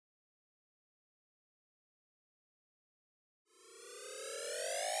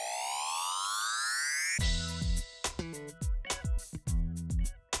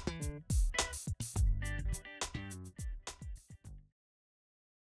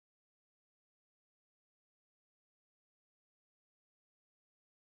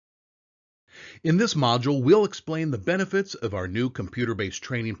In this module, we'll explain the benefits of our new computer-based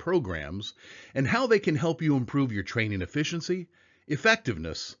training programs and how they can help you improve your training efficiency,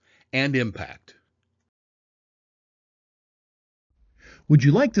 effectiveness, and impact. Would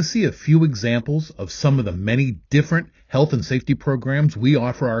you like to see a few examples of some of the many different health and safety programs we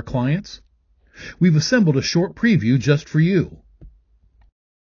offer our clients? We've assembled a short preview just for you.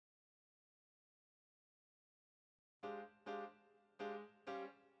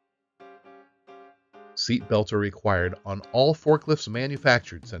 Seat belts are required on all forklifts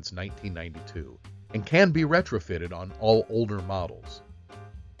manufactured since 1992 and can be retrofitted on all older models.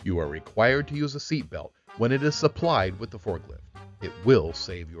 You are required to use a seat belt when it is supplied with the forklift. It will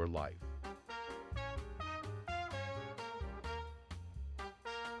save your life.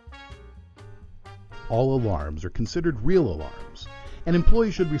 All alarms are considered real alarms, and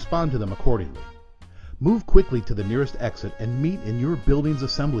employees should respond to them accordingly. Move quickly to the nearest exit and meet in your building's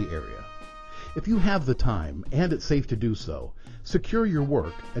assembly area. If you have the time and it's safe to do so, secure your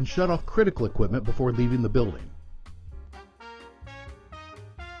work and shut off critical equipment before leaving the building.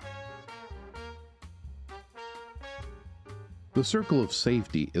 The circle of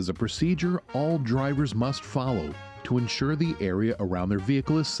safety is a procedure all drivers must follow to ensure the area around their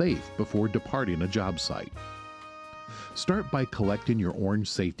vehicle is safe before departing a job site. Start by collecting your orange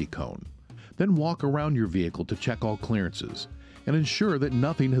safety cone. Then walk around your vehicle to check all clearances and ensure that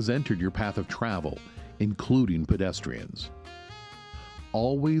nothing has entered your path of travel, including pedestrians.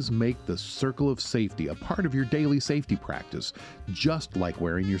 Always make the circle of safety a part of your daily safety practice, just like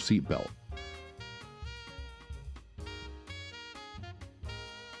wearing your seatbelt.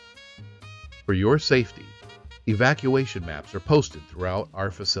 For your safety, evacuation maps are posted throughout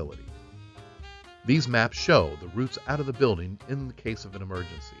our facility. These maps show the routes out of the building in the case of an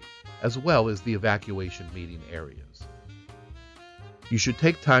emergency, as well as the evacuation meeting areas. You should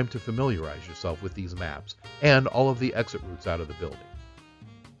take time to familiarize yourself with these maps and all of the exit routes out of the building.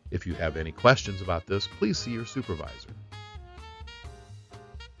 If you have any questions about this, please see your supervisor.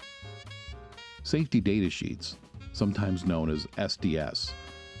 Safety data sheets, sometimes known as SDS,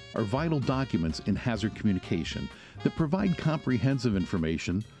 are vital documents in hazard communication that provide comprehensive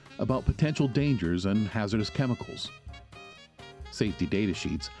information about potential dangers and hazardous chemicals. Safety data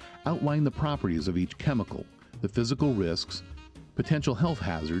sheets outline the properties of each chemical, the physical risks, potential health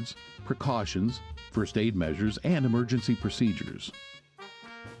hazards, precautions, first aid measures, and emergency procedures.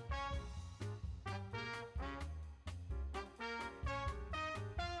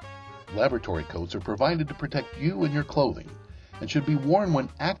 Laboratory coats are provided to protect you and your clothing and should be worn when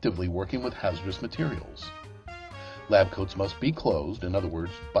actively working with hazardous materials. Lab coats must be closed, in other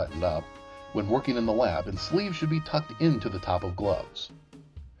words, buttoned up, when working in the lab, and sleeves should be tucked into the top of gloves.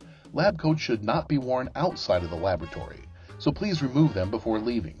 Lab coats should not be worn outside of the laboratory, so please remove them before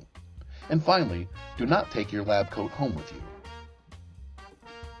leaving. And finally, do not take your lab coat home with you.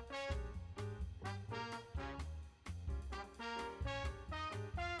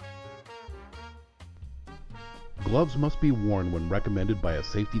 Gloves must be worn when recommended by a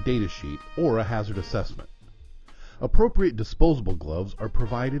safety data sheet or a hazard assessment. Appropriate disposable gloves are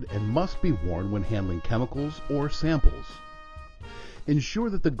provided and must be worn when handling chemicals or samples. Ensure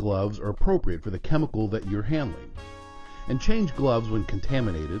that the gloves are appropriate for the chemical that you're handling, and change gloves when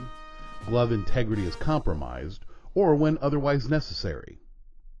contaminated, glove integrity is compromised, or when otherwise necessary.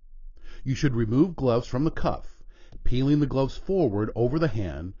 You should remove gloves from the cuff, peeling the gloves forward over the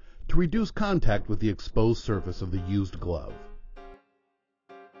hand to reduce contact with the exposed surface of the used glove.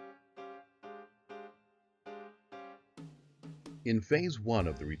 In Phase 1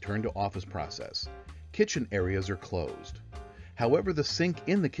 of the Return to Office process, kitchen areas are closed. However, the sink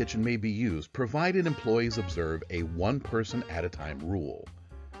in the kitchen may be used provided employees observe a one-person-at-a-time rule.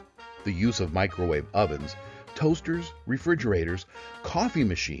 The use of microwave ovens, toasters, refrigerators, coffee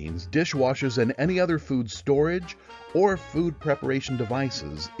machines, dishwashers, and any other food storage or food preparation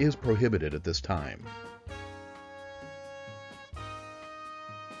devices is prohibited at this time.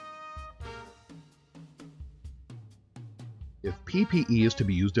 If PPE is to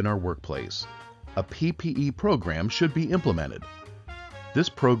be used in our workplace, a PPE program should be implemented. This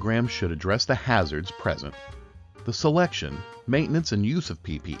program should address the hazards present, the selection, maintenance, and use of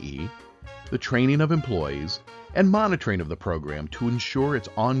PPE, the training of employees, and monitoring of the program to ensure its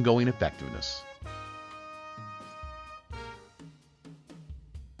ongoing effectiveness.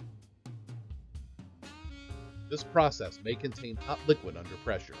 This process may contain hot liquid under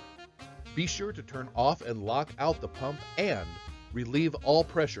pressure. Be sure to turn off and lock out the pump and relieve all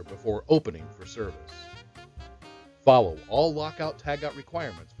pressure before opening for service. Follow all lockout-tagout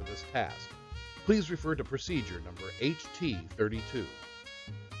requirements for this task. Please refer to procedure number HT32.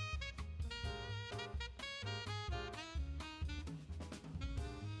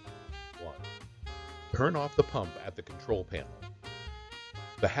 Turn off the pump at the control panel.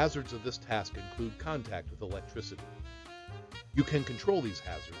 The hazards of this task include contact with electricity. You can control these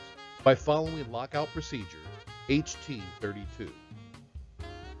hazards by following lockout procedure HT32.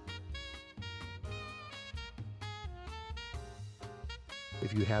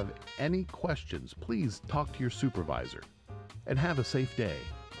 If you have any questions, please talk to your supervisor, and have a safe day.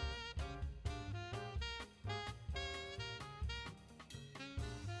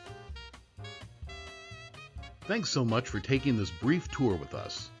 Thanks so much for taking this brief tour with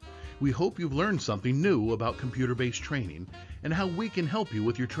us. We hope you've learned something new about computer-based training and how we can help you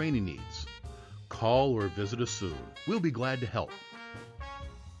with your training needs. Call or visit us soon. We'll be glad to help.